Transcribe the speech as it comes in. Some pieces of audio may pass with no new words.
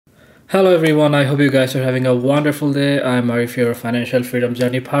Hello everyone, I hope you guys are having a wonderful day. I'm Arif, your financial freedom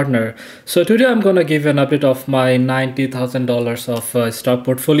journey partner. So today I'm gonna give you an update of my $90,000 of stock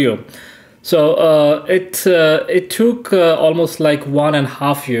portfolio. So it took almost like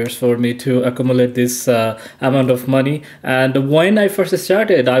 1.5 years for me to accumulate this amount of money. And when I first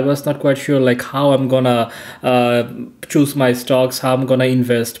started, I was not quite sure like how I'm gonna choose my stocks, how I'm gonna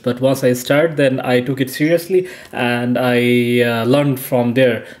invest. But once I start, then I took it seriously and I learned from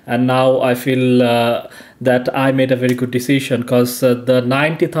there. And now I feel that I made a very good decision because the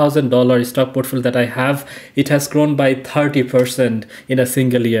 $90,000 stock portfolio that I have, it has grown by 30% in a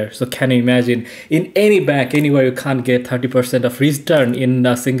single year. So can you imagine, in any bank, anywhere, you can't get 30% of return in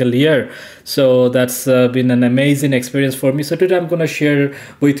a single year. So that's been an amazing experience for me. So today I'm going to share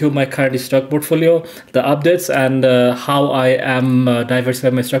with you my current stock portfolio, the updates, and how I am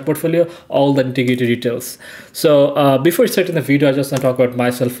diversifying my stock portfolio, all the integrated details. So before starting the video, I just want to talk about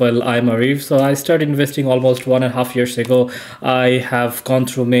myself. Well, I'm Arif. So I started investing almost 1.5 years ago. I have gone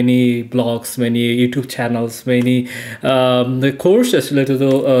through many blogs, many YouTube channels, many the courses related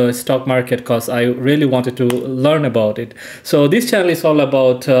to stock market because I really wanted to learn about it. So this channel is all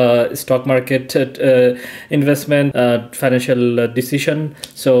about stock market investment, financial decision.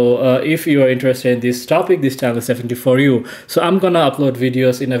 So if you are interested in this topic, this channel is definitely for you. So I'm gonna upload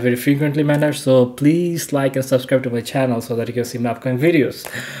videos in a very frequently manner. So please like and subscribe to my channel so that you can see my upcoming videos.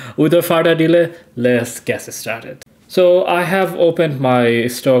 Without further delay, let's get started. So I have opened my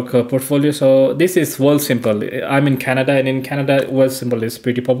stock portfolio. So this is Wealthsimple. I'm in Canada, and in Canada, Wealthsimple is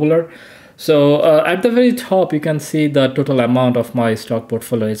pretty popular. So at the very top, you can see the total amount of my stock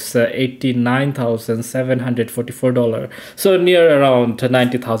portfolio is $89,744. So near around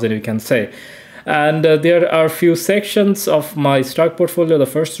 90,000, you can say. And there are a few sections of my stock portfolio. The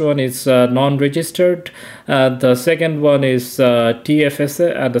first one is non-registered. The second one is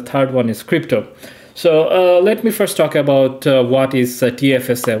TFSA, and the third one is crypto. So let me first talk about what is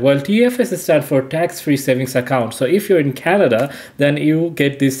TFSA. Well, TFSA stands for tax-free savings account. So if you're in Canada, then you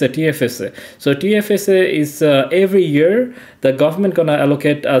get this TFSA. So TFSA is every year the government gonna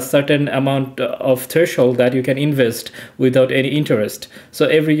allocate a certain amount of threshold that you can invest without any interest. So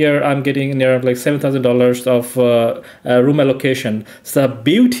every year I'm getting near like $7,000 of room allocation. So the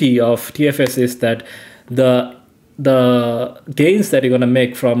beauty of TFSA is that the gains that you're going to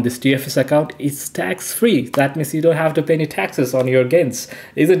make from this TFS account is tax-free. That means you don't have to pay any taxes on your gains.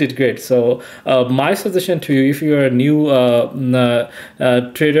 Isn't it great? So my suggestion to you, if you're a new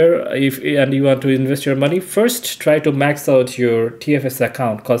trader and you want to invest your money, first try to max out your TFS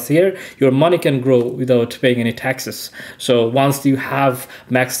account, because here your money can grow without paying any taxes. So once you have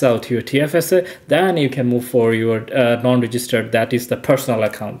maxed out your TFSA, then you can move for your non-registered, that is the personal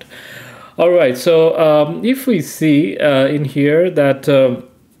account. All right, so if we see in here that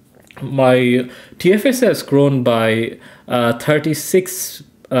my TFS has grown by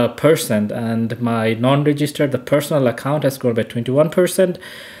 36%, and my non-registered, the personal account, has grown by 21%.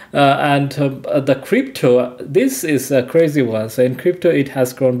 And the crypto, this is a crazy one. So in crypto, it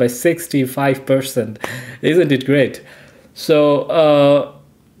has grown by 65%. Isn't it great? So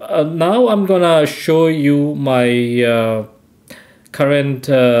now I'm gonna show you my current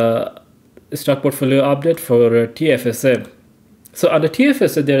stock portfolio update for TFSA. So under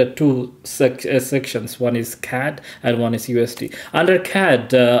TFSA, there are two sections. One is CAD and one is USD. Under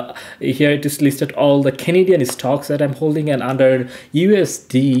CAD, here it is listed all the Canadian stocks that I'm holding, and under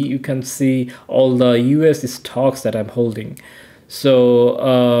USD, you can see all the US stocks that I'm holding.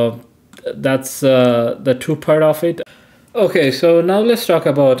 So that's the two part of it. Okay, so now let's talk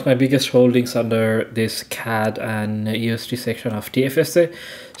about my biggest holdings under this CAD and USD section of TFSA.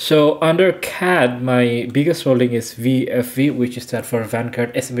 So under CAD, my biggest holding is VFV, which is that for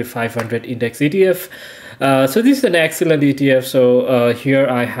Vanguard S&P 500 Index ETF. So this is an excellent ETF. So here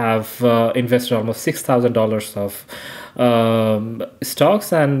I have invested almost $6,000 of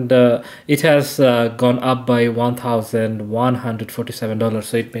stocks, and it has gone up by $1,147.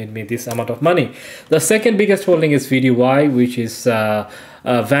 So it made me this amount of money. The second biggest holding is VDY, which is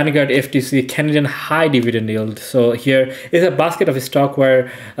Vanguard FTC Canadian High Dividend Yield. So here is a basket of stock where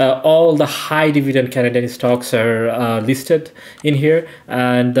all the high dividend Canadian stocks are listed in here,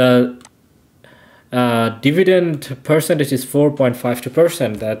 and dividend percentage is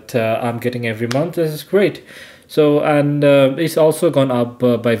 4.52% that I'm getting every month. This is great. So, and it's also gone up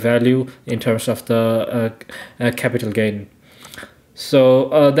by value in terms of the capital gain.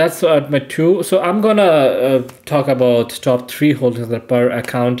 So that's my two. So I'm gonna talk about top three holdings per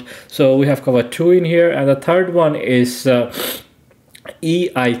account. So we have covered two in here, and the third one is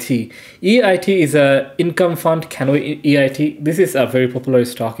EIT. EIT is a income fund. Canada EIT. This is a very popular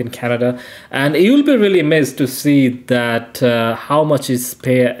stock in Canada, and you'll be really amazed to see that how much is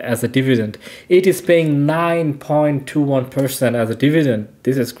pay as a dividend. It is paying 9.21% as a dividend.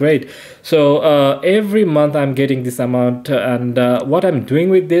 This is great. So every month I'm getting this amount, and what I'm doing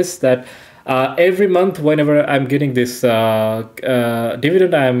with this, that every month whenever I'm getting this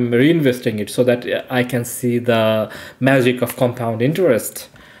dividend, I'm reinvesting it so that I can see the magic of compound interest.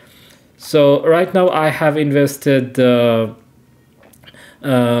 So right now I have invested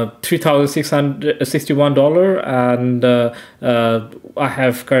 $3,661, and I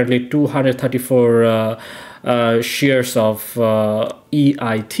have currently 234 shares of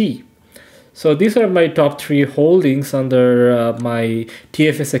EIT. So these are my top 3 holdings under my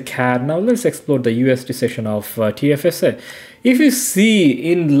TFSA CAD. Now let's explore the USD section of TFSA. If you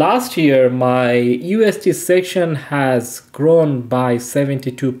see, in last year, my USD section has grown by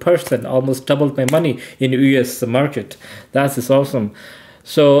 72%, almost doubled my money in US market. That is awesome.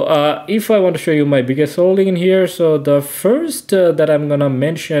 So if I want to show you my biggest holding in here, so the first that I'm gonna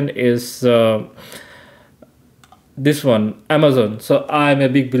mention is this one, Amazon. So I'm a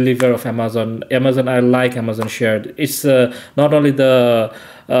big believer of Amazon. I like Amazon share. It's not only the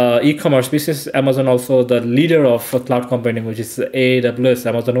e-commerce business, Amazon also the leader of cloud computing, which is AWS,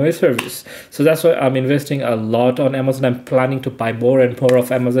 Amazon Web Service. So that's why I'm investing a lot on Amazon. I'm planning to buy more and more of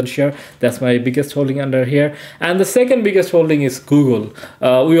Amazon share. That's my biggest holding under here. And the second biggest holding is Google.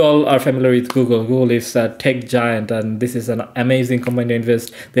 We all are familiar with Google. Google is a tech giant, and this is an amazing company to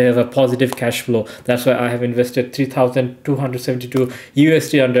invest. They have a positive cash flow. That's why I have invested 3,272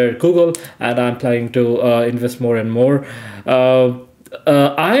 USD under Google, and I'm planning to invest more and more.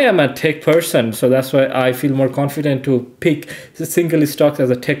 I am a tech person, so that's why I feel more confident to pick single stocks as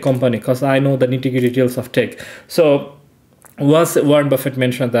a tech company, because I know the nitty-gritty details of tech. So once Warren Buffett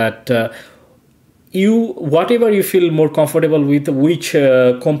mentioned that whatever you feel more comfortable with, which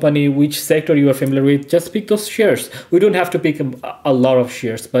company, which sector you are familiar with, just pick those shares. We don't have to pick a lot of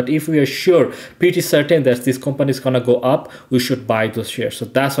shares, but if we are sure, pretty certain that this company is gonna go up, we should buy those shares. So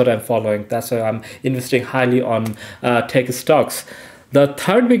that's what I'm following. That's why I'm investing highly on tech stocks. The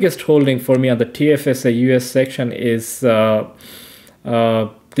third biggest holding for me on the TFSA US section is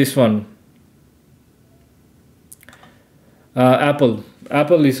this one, Apple.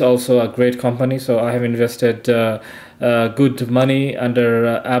 Apple is also a great company, so I have invested good money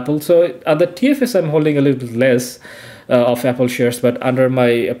under Apple. So on the TFS, I'm holding a little bit less of Apple shares, but under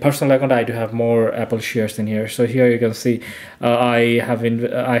my personal account, I do have more Apple shares in here. So here you can see I have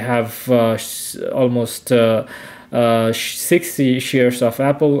almost 60 shares of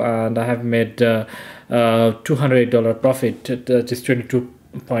Apple, and I have made $208 profit, just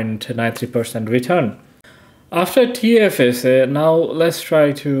 22.93% return. After TFSA, now let's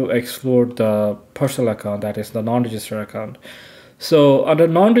try to explore the personal account, that is the non-registered account. So under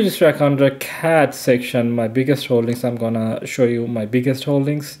non-registered account, the CAD section, my biggest holdings, I'm gonna show you my biggest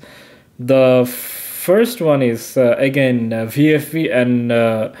holdings. The first one is again VFV, and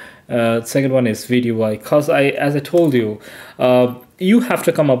second one is VDY, because as I told you, you have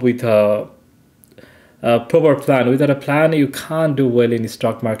to come up with a proper plan. Without a plan, you can't do well in the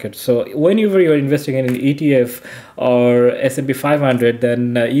stock market. So whenever you're investing in an ETF or S&P 500,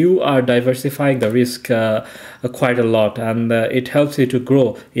 then you are diversifying the risk quite a lot, and it helps you to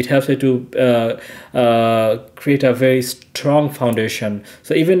grow. It helps you to create a very strong foundation.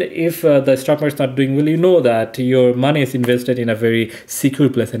 So even if the stock market is not doing well, you know that your money is invested in a very secure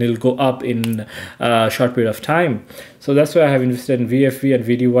place, and it'll go up in a short period of time. So that's why I have invested in VFV and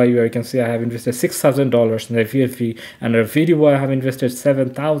VDY, where you can see I have invested $6,000 in the VFV, and the VDY I have invested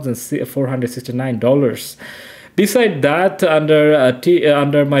 $7,469. Beside that,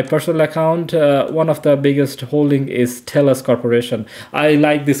 under my personal account, one of the biggest holding is TELUS Corporation. I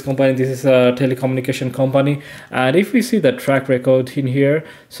like this company. This is a telecommunication company, and if we see the track record in here,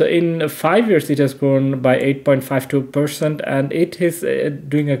 so in 5 years it has grown by 8.52%, and it is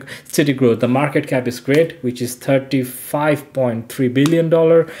doing a steady growth. The market cap is great, which is $35.3 billion.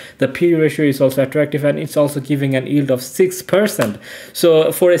 The PE ratio is also attractive, and it's also giving an yield of 6%.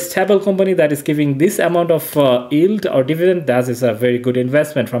 So for a stable company that is giving this amount of yield or dividend, that is a very good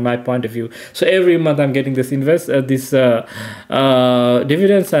investment from my point of view. So every month I'm getting this dividends,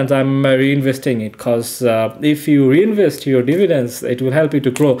 and I'm reinvesting it, because if you reinvest your dividends, it will help you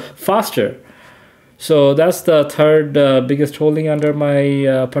to grow faster. So that's the third biggest holding under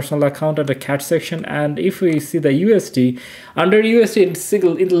my personal account at the CAT section. And if we see the USD, under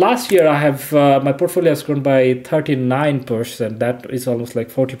USD in last year, I have my portfolio has grown by 39%. That is almost like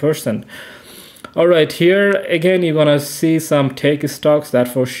 40%. All right, here again you're gonna see some tech stocks, that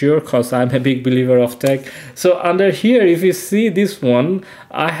for sure, because I'm a big believer of tech. So under here, if you see this one,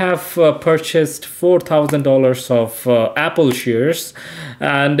 I have purchased $4,000 of Apple shares,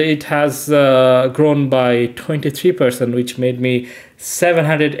 and it has grown by 23%, which made me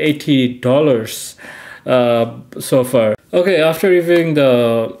 $780 so far. Okay, after reviewing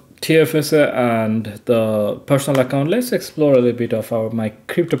the TFSA and the personal account, let's explore a little bit of my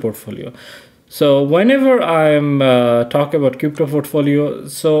crypto portfolio. So whenever I'm talking about crypto portfolio,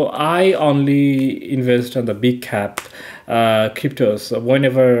 so I only invest on the big cap cryptos. So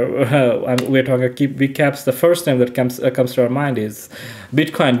whenever we're talking big caps, the first name that comes to our mind is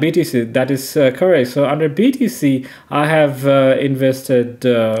Bitcoin, BTC. That is correct. So under BTC, I have invested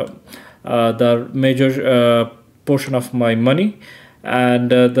the major portion of my money,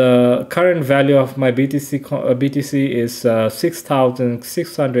 and the current value of my BTC is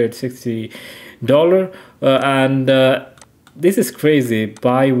 $6,660, and this is crazy.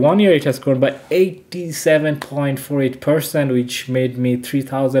 By 1 year, it has grown by 87.48%, which made me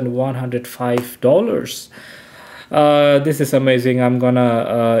 $3,105. This is amazing. I'm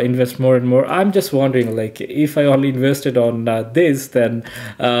gonna invest more and more. I'm just wondering, like, if I only invested on this, then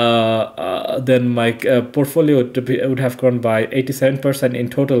my portfolio would have grown by 87% in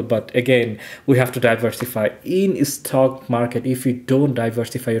total. But again, we have to diversify. In stock market, if you don't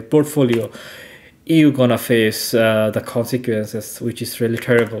diversify your portfolio, you're gonna face the consequences, which is really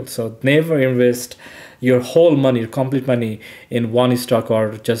terrible. So never invest your whole money, your complete money, in one stock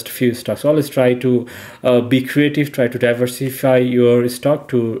or just few stocks. Always try to be creative, try to diversify your stock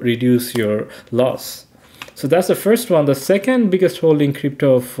to reduce your loss. So that's the first one. The second biggest holding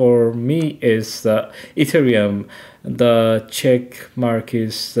crypto for me is Ethereum. The check mark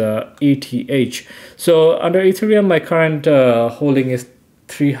is ETH. So under Ethereum, my current holding is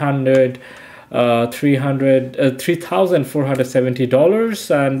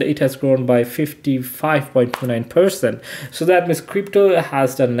 $3,470, and it has grown by 55.29%. So that means crypto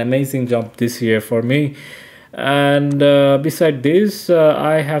has done an amazing jump this year for me. And beside this,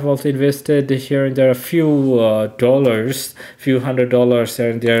 I have also invested here and there a few few $100 here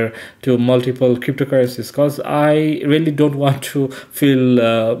and there to multiple cryptocurrencies, because I really don't want to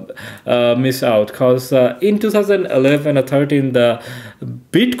feel miss out, because in 2011 or 13 the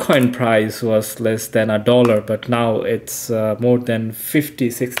Bitcoin price was less than $1, but now it's more than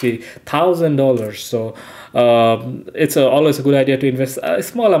 $50,000-$60,000. So it's always a good idea to invest a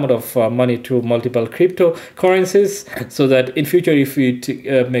small amount of money to multiple cryptocurrencies, so that in future, if it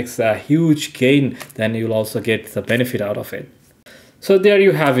makes a huge gain, then you'll also get the benefit out of it. So there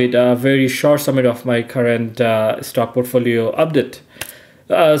you have it, a very short summary of my current stock portfolio update.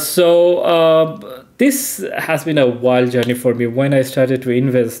 This has been a wild journey for me. When I started to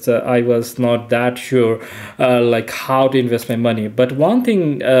invest, I was not that sure like how to invest my money. But one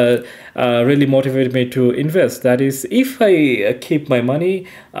thing really motivated me to invest. That is, if I keep my money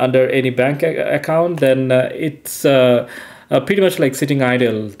under any bank account, then it's pretty much like sitting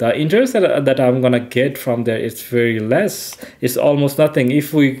idle. The interest that I'm gonna get from there is very less. It's almost nothing.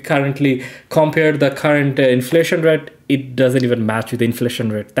 If we currently compare the current inflation rate, it doesn't even match with the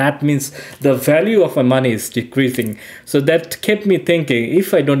inflation rate. That means the value of my money is decreasing. So that kept me thinking,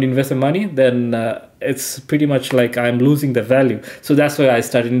 if I don't invest my money, then it's pretty much like I'm losing the value. So that's why I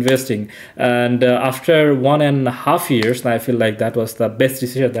started investing. And after 1.5 years, I feel like that was the best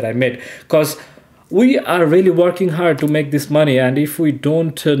decision that I made, because we are really working hard to make this money, and if we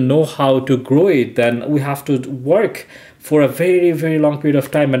don't know how to grow it, then we have to work for a very, very long period of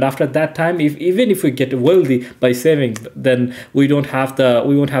time. And after that time, even if we get wealthy by saving, then we won't have the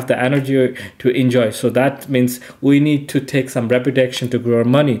energy to enjoy. So that means we need to take some rapid action to grow our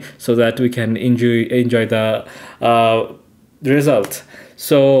money, so that we can enjoy the result.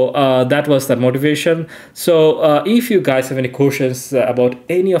 So that was the motivation. So if you guys have any questions about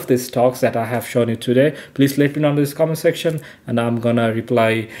any of these stocks that I have shown you today, please let me know in this comment section, and I'm gonna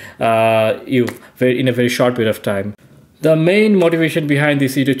reply you in a very short period of time. The main motivation behind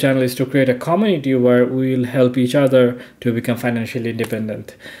this YouTube channel is to create a community where we will help each other to become financially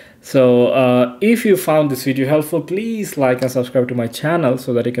independent. So if you found this video helpful, please like and subscribe to my channel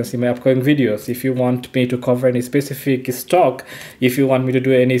so that you can see my upcoming videos. If you want me to cover any specific stock, if you want me to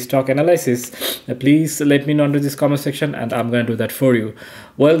do any stock analysis, please let me know under this comment section, and I'm going to do that for you.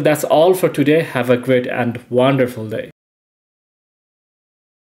 Well, that's all for today. Have a great and wonderful day.